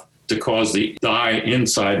enough to cause the die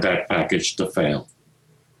inside that package to fail.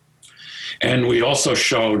 And we also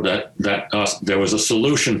showed that there was a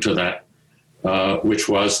solution to that, which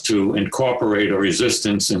was to incorporate a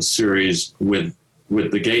resistance in series with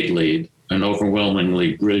the gate lead, an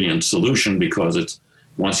overwhelmingly brilliant solution because it's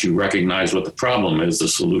once you recognize what the problem is, the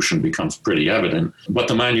solution becomes pretty evident. But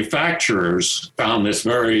the manufacturers found this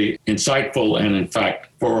very insightful. And in fact,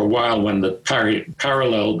 for a while when the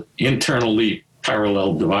internally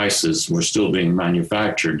parallel devices were still being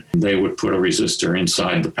manufactured, they would put a resistor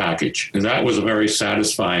inside the package. And that was a very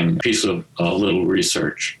satisfying piece of little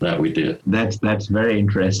research that we did. That's very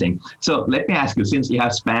interesting. So let me ask you, since you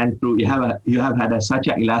have spanned through, you have had such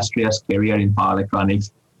an illustrious career in power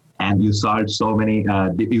electronics, and you saw so many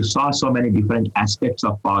different aspects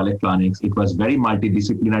of power electronics. It was very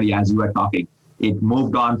multidisciplinary as you were talking. It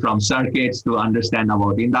moved on from circuits to understand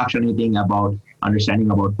about induction heating, about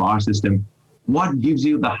understanding about power system. What gives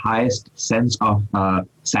you the highest sense of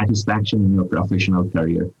satisfaction in your professional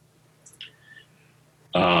career?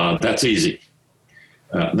 That's easy.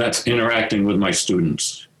 That's interacting with my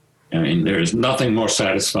students. I mean, there's nothing more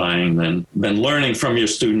satisfying than learning from your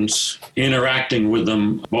students, interacting with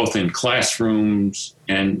them both in classrooms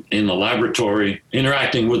and in the laboratory,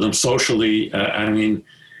 interacting with them socially.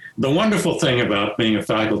 The wonderful thing about being a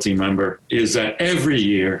faculty member is that every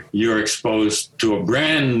year you're exposed to a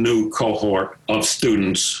brand new cohort of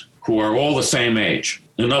students who are all the same age.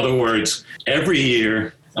 In other words, every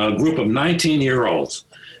year, a group of 19-year-olds.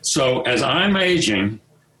 So as I'm aging,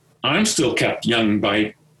 I'm still kept young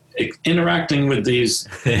by interacting with these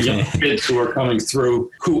young kids who are coming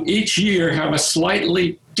through, who each year have a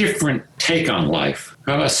slightly different take on life,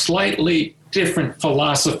 have a slightly different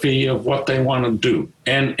philosophy of what they want to do.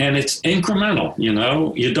 And it's incremental,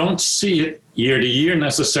 you don't see it year to year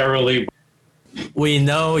necessarily. We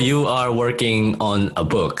know you are working on a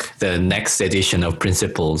book, the next edition of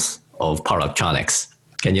Principles of Power Electronics.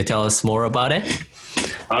 Can you tell us more about it?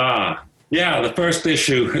 Yeah, the first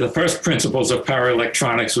issue, the first Principles of Power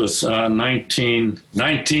Electronics was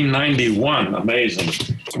 1991.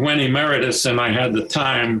 Amazing. When emeritus and I had the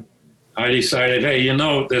time, I decided, hey,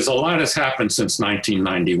 there's a lot has happened since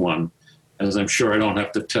 1991, as I'm sure I don't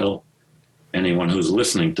have to tell anyone who's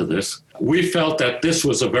listening to this. We felt that this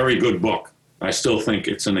was a very good book. I still think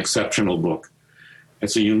it's an exceptional book.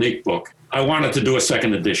 It's a unique book. I wanted to do a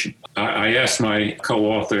second edition. I asked my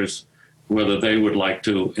co-authors whether they would like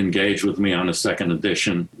to engage with me on a second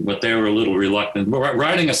edition, but they were a little reluctant. But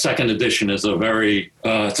writing a second edition is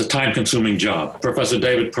it's a time-consuming job. Professor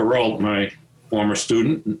David Perrault, my former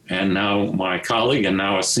student and now my colleague and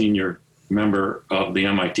now a senior member of the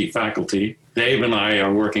MIT faculty, Dave and I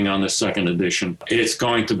are working on this second edition. It's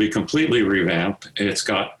going to be completely revamped. It's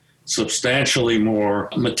got substantially more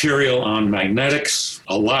material on magnetics.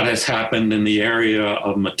 A lot has happened in the area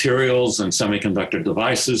of materials and semiconductor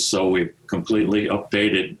devices, so we've completely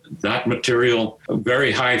updated that material. A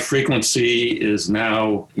very high frequency is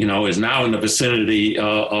now in the vicinity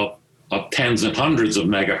of tens and hundreds of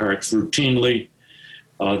megahertz routinely.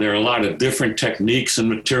 There are a lot of different techniques and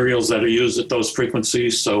materials that are used at those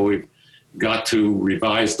frequencies, so we've got to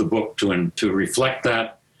revise the book to reflect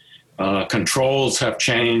that. Controls have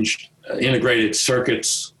changed. Integrated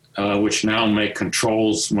circuits, which now make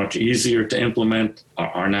controls much easier to implement,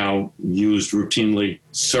 are now used routinely.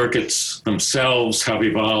 Circuits themselves have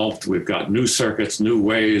evolved. We've got new circuits, new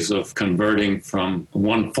ways of converting from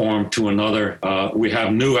one form to another. We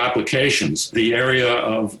have new applications. The area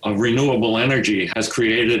of renewable energy has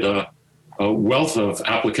created a wealth of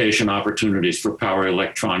application opportunities for power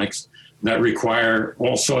electronics. that require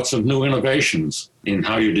all sorts of new innovations in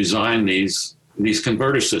how you design these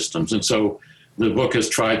converter systems. And so the book has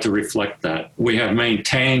tried to reflect that. We have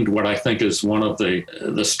maintained what I think is one of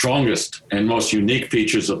the strongest and most unique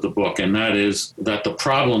features of the book, and that is that the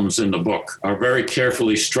problems in the book are very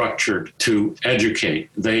carefully structured to educate.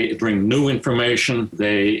 They bring new information.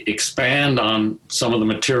 They expand on some of the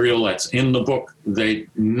material that's in the book. They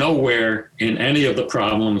nowhere in any of the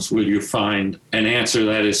problems will you find an answer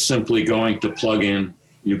that is simply going to plug in.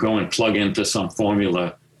 You go and plug into some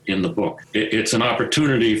formula in the book. It's an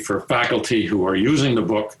opportunity for faculty who are using the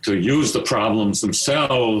book to use the problems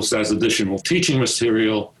themselves as additional teaching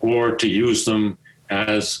material, or to use them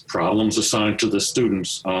as problems assigned to the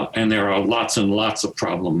students. And there are lots and lots of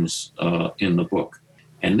problems in the book.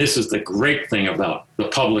 And this is the great thing about the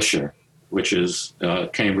publisher, which is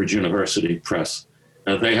Cambridge University Press.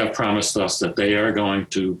 They have promised us that they are going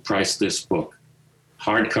to price this book,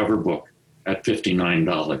 hardcover book, at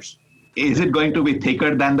 $59. Is it going to be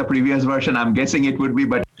thicker than the previous version? I'm guessing it would be,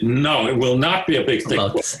 but no, it will not be a big thick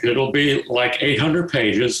book. It'll be like 800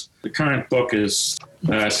 pages. The current book is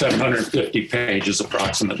 750 pages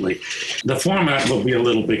approximately. The format will be a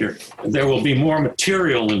little bigger. There will be more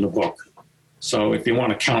material in the book. So if you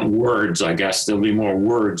want to count words, I guess there'll be more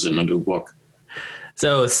words in the new book.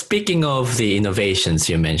 So speaking of the innovations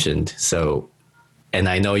you mentioned, and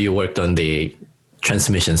I know you worked on the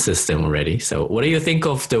transmission system already. So what do you think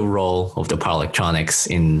of the role of the power electronics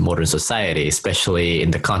in modern society, especially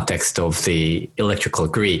in the context of the electrical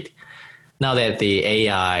grid? Now that the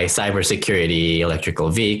AI, cybersecurity,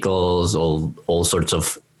 electrical vehicles, all sorts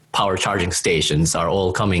of power charging stations are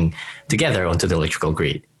all coming together onto the electrical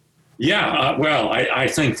grid. Yeah, well, I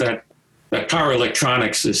think that power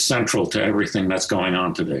electronics is central to everything that's going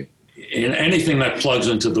on today. In anything that plugs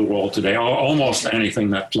into the wall today, almost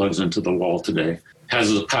anything that plugs into the wall today, has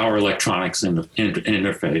a power electronics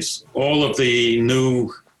interface. All of the new,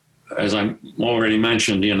 as I already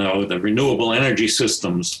mentioned, the renewable energy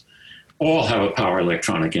systems all have a power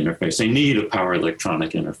electronic interface. They need a power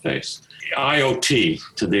electronic interface. IoT,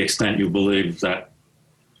 to the extent you believe that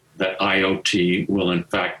IoT will in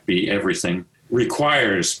fact be everything,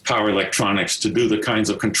 requires power electronics to do the kinds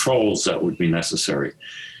of controls that would be necessary.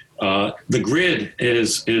 The grid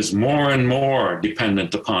is more and more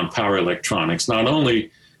dependent upon power electronics, not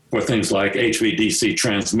only for things like HVDC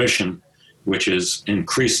transmission, which is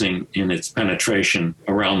increasing in its penetration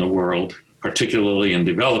around the world, particularly in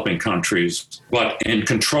developing countries, but in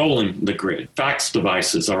controlling the grid. Fax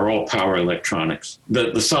devices are all power electronics.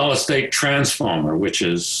 The solid-state transformer, which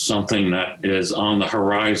is something that is on the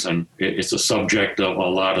horizon, it's a subject of a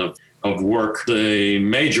lot of work. The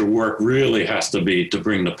major work really has to be to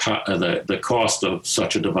bring the cost of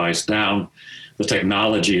such a device down. The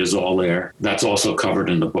technology is all there. That's also covered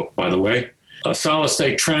in the book, by the way. A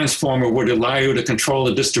solid-state transformer would allow you to control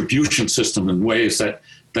the distribution system in ways that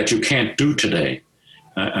you can't do today.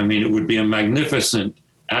 I mean, it would be a magnificent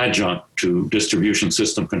adjunct to distribution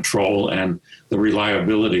system control and the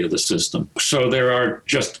reliability of the system. So there are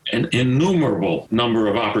just an innumerable number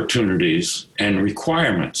of opportunities and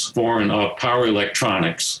requirements for and of power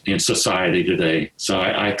electronics in society today. So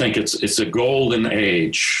I think it's a golden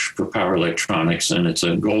age for power electronics, and it's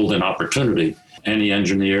a golden opportunity. Any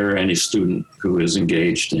engineer, any student who is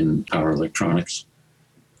engaged in power electronics.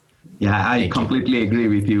 Yeah, I completely agree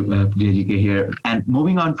with you, JGK here. And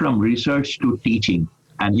moving on from research to teaching,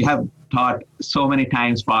 and you have taught so many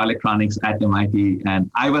times power electronics at MIT, and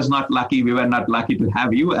I was not lucky, we were not lucky to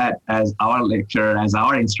have you as our lecturer, as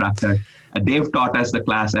our instructor. Dave taught us the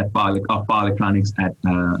class of power electronics at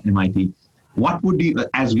MIT. What would you,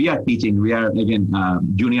 as we are teaching, we are again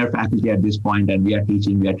junior faculty at this point, and we are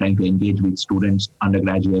teaching, we are trying to engage with students,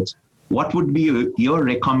 undergraduates. What would be your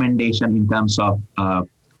recommendation in terms of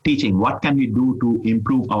teaching? What can we do to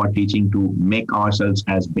improve our teaching to make ourselves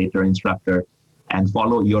as better instructor and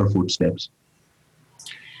follow your footsteps?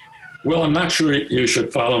 Well, I'm not sure you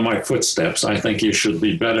should follow my footsteps. I think you should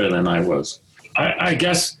be better than I was. I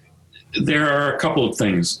guess there are a couple of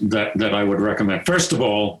things that I would recommend. First of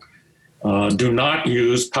all, do not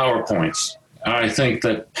use PowerPoints. I think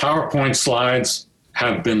that PowerPoint slides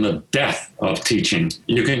have been the death of teaching.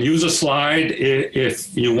 You can use a slide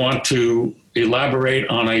if you want to elaborate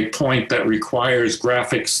on a point that requires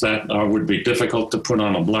graphics that would be difficult to put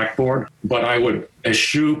on a blackboard, but I would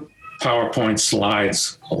eschew PowerPoint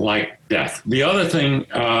slides like death. The other thing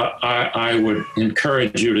I would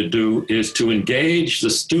encourage you to do is to engage the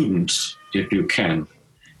students, if you can,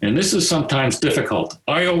 And this is sometimes difficult.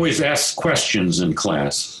 I always ask questions in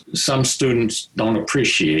class. Some students don't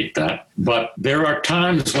appreciate that, but there are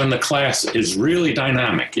times when the class is really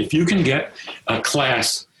dynamic. If you can get a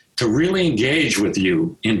class to really engage with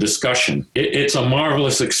you in discussion, it's a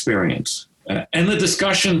marvelous experience. And the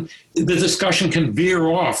discussion can veer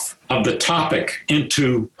off of the topic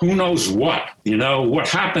into who knows what. What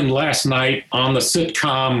happened last night on the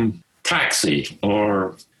sitcom Taxi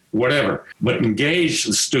or whatever, but engage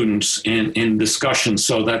the students in discussion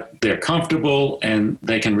so that they're comfortable and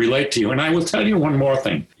they can relate to you. And I will tell you one more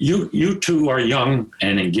thing. You two are young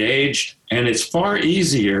and engaged, and it's far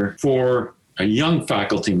easier for a young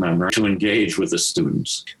faculty member to engage with the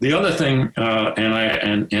students. The other thing,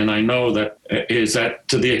 and I know that, is that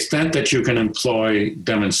to the extent that you can employ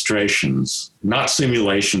demonstrations, not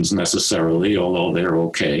simulations necessarily, although they're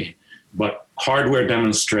okay, but hardware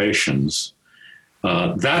demonstrations,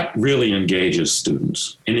 that really engages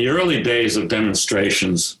students. In the early days of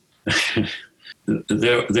demonstrations,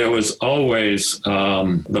 there was always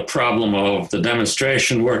the problem of the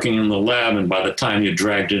demonstration working in the lab, and by the time you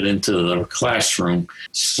dragged it into the classroom,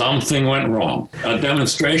 something went wrong. A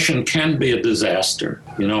demonstration can be a disaster.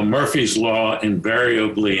 Murphy's Law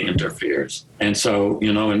invariably interferes. And so,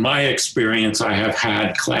 in my experience, I have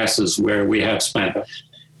had classes where we have spent,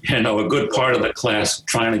 a good part of the class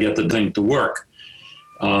trying to get the thing to work.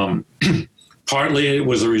 Partly it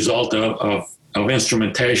was a result of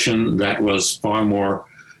instrumentation that was far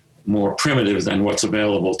more primitive than what's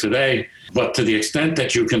available today. But to the extent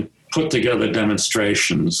that you can put together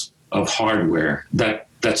demonstrations of hardware that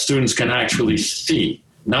students can actually see,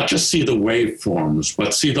 not just see the waveforms,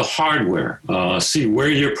 but see the hardware, see where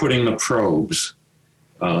you're putting the probes,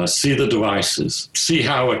 see the devices, see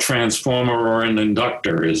how a transformer or an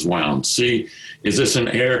inductor is wound, see, is this an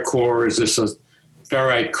air core, is this a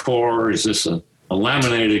ferrite core, is this a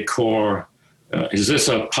laminated core, is this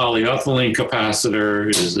a polyethylene capacitor,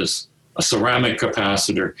 is this a ceramic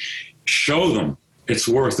capacitor? Show them it's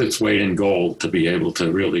worth its weight in gold to be able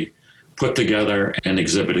to really put together and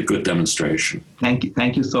exhibit a good demonstration. Thank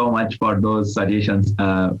you so much for those suggestions,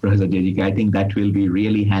 Professor Jejika. I think that will be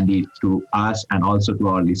really handy to us and also to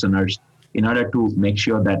our listeners in order to make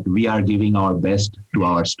sure that we are giving our best to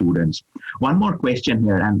our students. One more question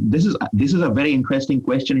here, and this is a very interesting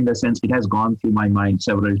question in the sense it has gone through my mind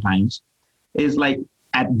several times, is like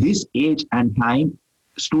at this age and time,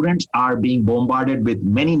 students are being bombarded with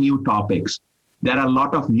many new topics. There are a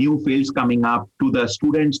lot of new fields coming up to the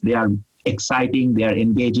students. They are exciting, they are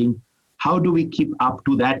engaging. How do we keep up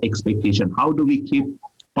to that expectation? How do we keep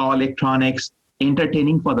power electronics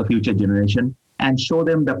entertaining for the future generation and show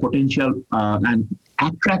them the potential and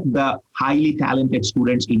attract the highly talented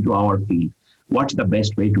students into our field? What's the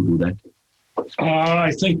best way to do that?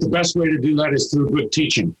 I think the best way to do that is through good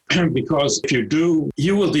teaching, because if you do,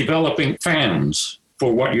 you will developing fans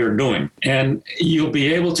for what you're doing, and you'll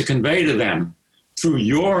be able to convey to them through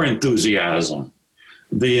your enthusiasm,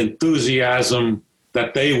 the enthusiasm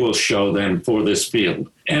that they will show then for this field.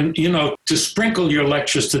 And, to sprinkle your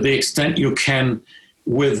lectures to the extent you can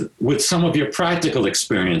with some of your practical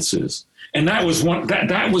experiences. And that was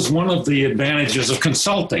one of the advantages of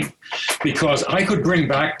consulting, because I could bring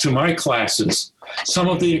back to my classes some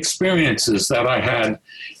of the experiences that I had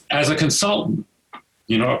as a consultant,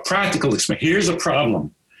 a practical experience. Here's a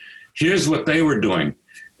problem. Here's what they were doing.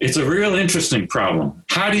 It's a real interesting problem.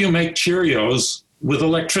 How do you make Cheerios with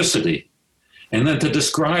electricity? And then to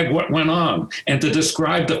describe what went on and to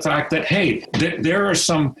describe the fact that, hey, there are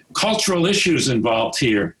some cultural issues involved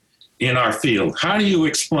here in our field. How do you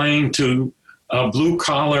explain to a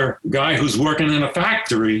blue-collar guy who's working in a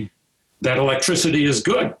factory that electricity is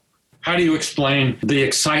good? How do you explain the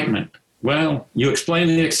excitement? Well, you explain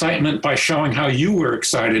the excitement by showing how you were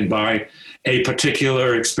excited by a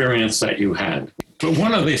particular experience that you had. But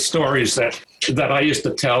one of the stories that I used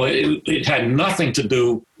to tell, it had nothing to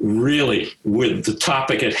do really with the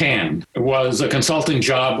topic at hand. It was a consulting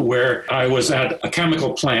job where I was at a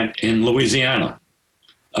chemical plant in Louisiana.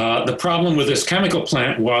 The problem with this chemical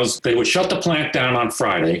plant was they would shut the plant down on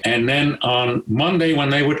Friday, and then on Monday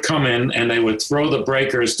when they would come in and they would throw the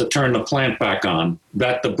breakers to turn the plant back on,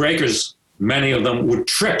 that the breakers, many of them would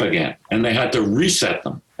trip again, and they had to reset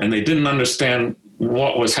them, and they didn't understand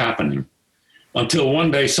what was happening. Until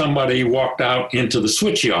one day somebody walked out into the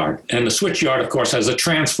switchyard, and the switchyard, of course, has the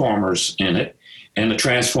transformers in it, and the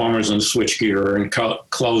transformers and the switchgear are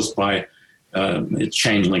enclosed by a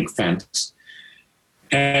chain link fence.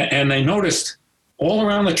 And they noticed all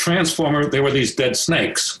around the transformer, there were these dead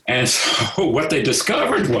snakes. And so what they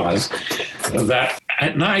discovered was that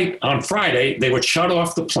at night on Friday, they would shut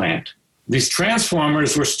off the plant. these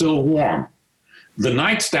transformers were still warm. The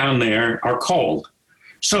nights down there are cold.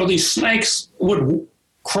 So these snakes would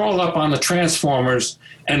crawl up on the transformers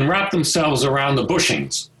and wrap themselves around the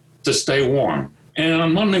bushings to stay warm. And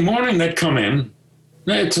on Monday morning, they'd come in,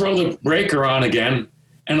 they'd throw the breaker on again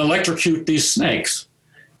and electrocute these snakes.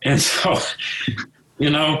 And so,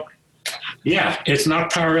 yeah, it's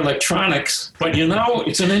not power electronics, but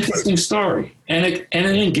it's an interesting story, and it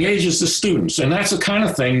engages the students. And that's the kind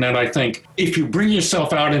of thing that I think, if you bring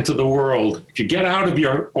yourself out into the world, if you get out of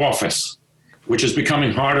your office, which is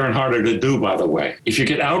becoming harder and harder to do, by the way, if you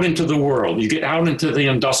get out into the world, you get out into the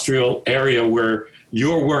industrial area where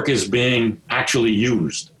your work is being actually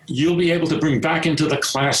used, you'll be able to bring back into the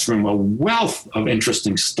classroom a wealth of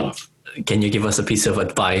interesting stuff. Can you give us a piece of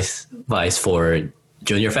advice for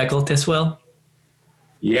junior faculty as well?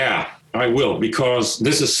 Yeah, I will, because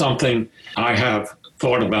this is something I have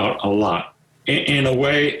thought about a lot. In a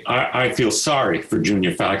way, I feel sorry for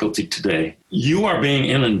junior faculty today. You are being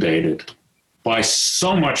inundated by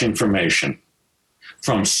so much information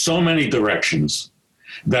from so many directions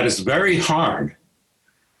that it's very hard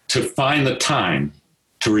to find the time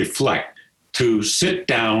to reflect, to sit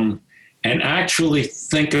down and actually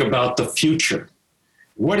think about the future.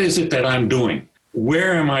 What is it that I'm doing?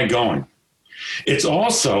 Where am I going? It's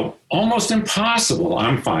also almost impossible,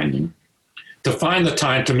 I'm finding, to find the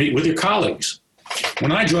time to meet with your colleagues.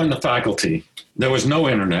 When I joined the faculty, there was no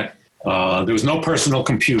internet. There was no personal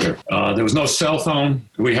computer. There was no cell phone.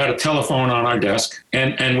 We had a telephone on our desk,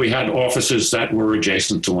 and we had offices that were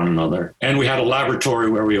adjacent to one another. And we had a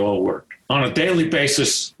laboratory where we all worked. On a daily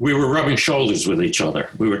basis, we were rubbing shoulders with each other.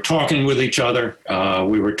 We were talking with each other.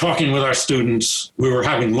 We were talking with our students. We were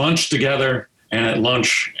having lunch together. And at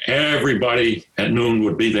lunch, everybody at noon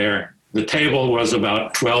would be there. The table was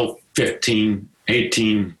about 12, 15,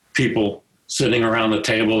 18 people sitting around the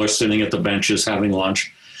table or sitting at the benches having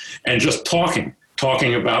lunch and just talking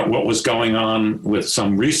about what was going on with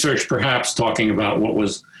some research, perhaps talking about what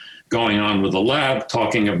was going on with the lab,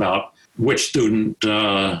 talking about which student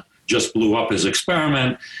just blew up his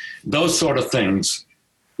experiment. Those sort of things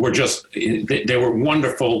were they were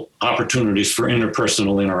wonderful opportunities for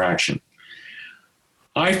interpersonal interaction.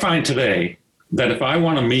 I find today that if I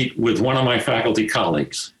want to meet with one of my faculty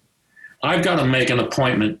colleagues, I've got to make an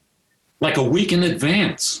appointment like a week in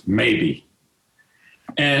advance, maybe.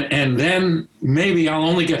 And then maybe I'll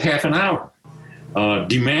only get half an hour.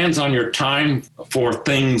 Demands on your time for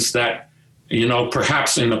things that,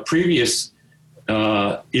 perhaps in the previous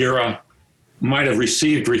era might have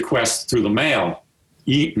received requests through the mail,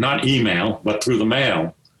 not email, but through the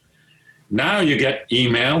mail. Now you get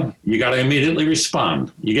email, you got to immediately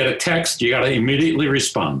respond. You get a text, you got to immediately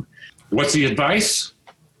respond. What's the advice?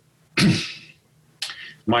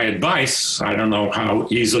 My advice, I don't know how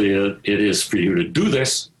easily it is for you to do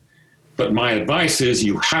this, but my advice is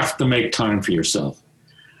you have to make time for yourself.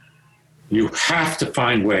 You have to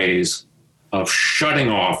find ways of shutting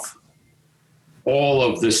off all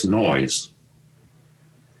of this noise.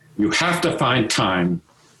 You have to find time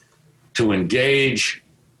to engage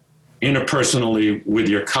interpersonally with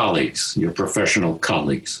your colleagues, your professional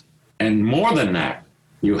colleagues. And more than that,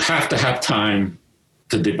 you have to have time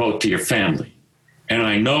to devote to your family. And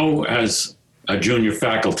I know as a junior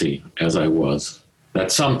faculty, as I was,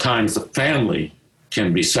 that sometimes the family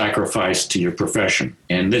can be sacrificed to your profession.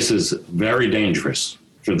 And this is very dangerous.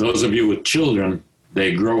 For those of you with children,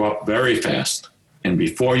 they grow up very fast. And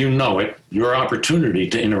before you know it, your opportunity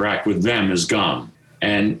to interact with them is gone.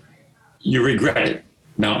 And you regret it.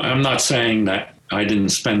 Now, I'm not saying that I didn't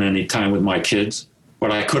spend any time with my kids,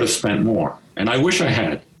 but I could have spent more. And I wish I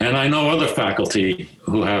had. And I know other faculty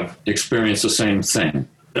who have experienced the same thing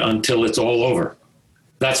until it's all over.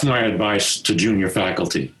 That's my advice to junior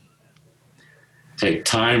faculty. Take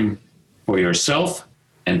time for yourself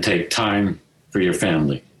and take time for your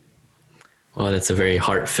family. Well, that's a very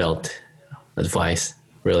heartfelt advice.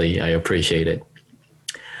 Really, I appreciate it.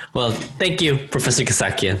 Well, thank you, Professor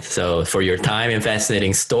Kasakian, for your time and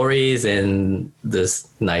fascinating stories and this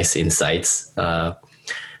nice insights.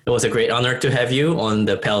 It was a great honor to have you on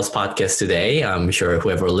the Pels podcast today. I'm sure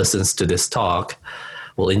whoever listens to this talk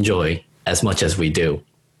will enjoy as much as we do.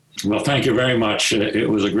 Well, thank you very much. It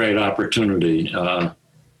was a great opportunity to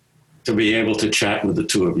be able to chat with the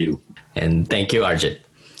two of you. And thank you, Arjit.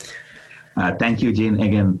 Thank you, Gene.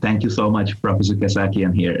 Again, thank you so much, Professor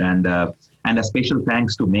Kasakian here. And a special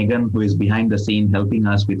thanks to Megan, who is behind the scene helping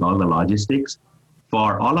us with all the logistics.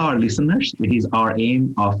 For all our listeners, it is our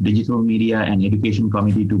aim of Digital Media and Education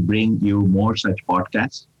Committee to bring you more such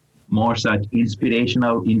podcasts, more such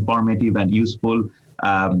inspirational, informative, and useful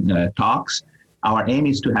talks. Our aim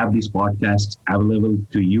is to have these podcasts available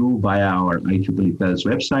to you via our IEEE Pels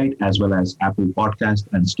website, as well as Apple Podcast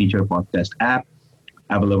and Stitcher Podcast app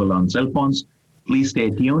available on cell phones. Please stay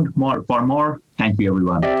tuned for more. Thank you,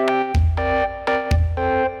 everyone.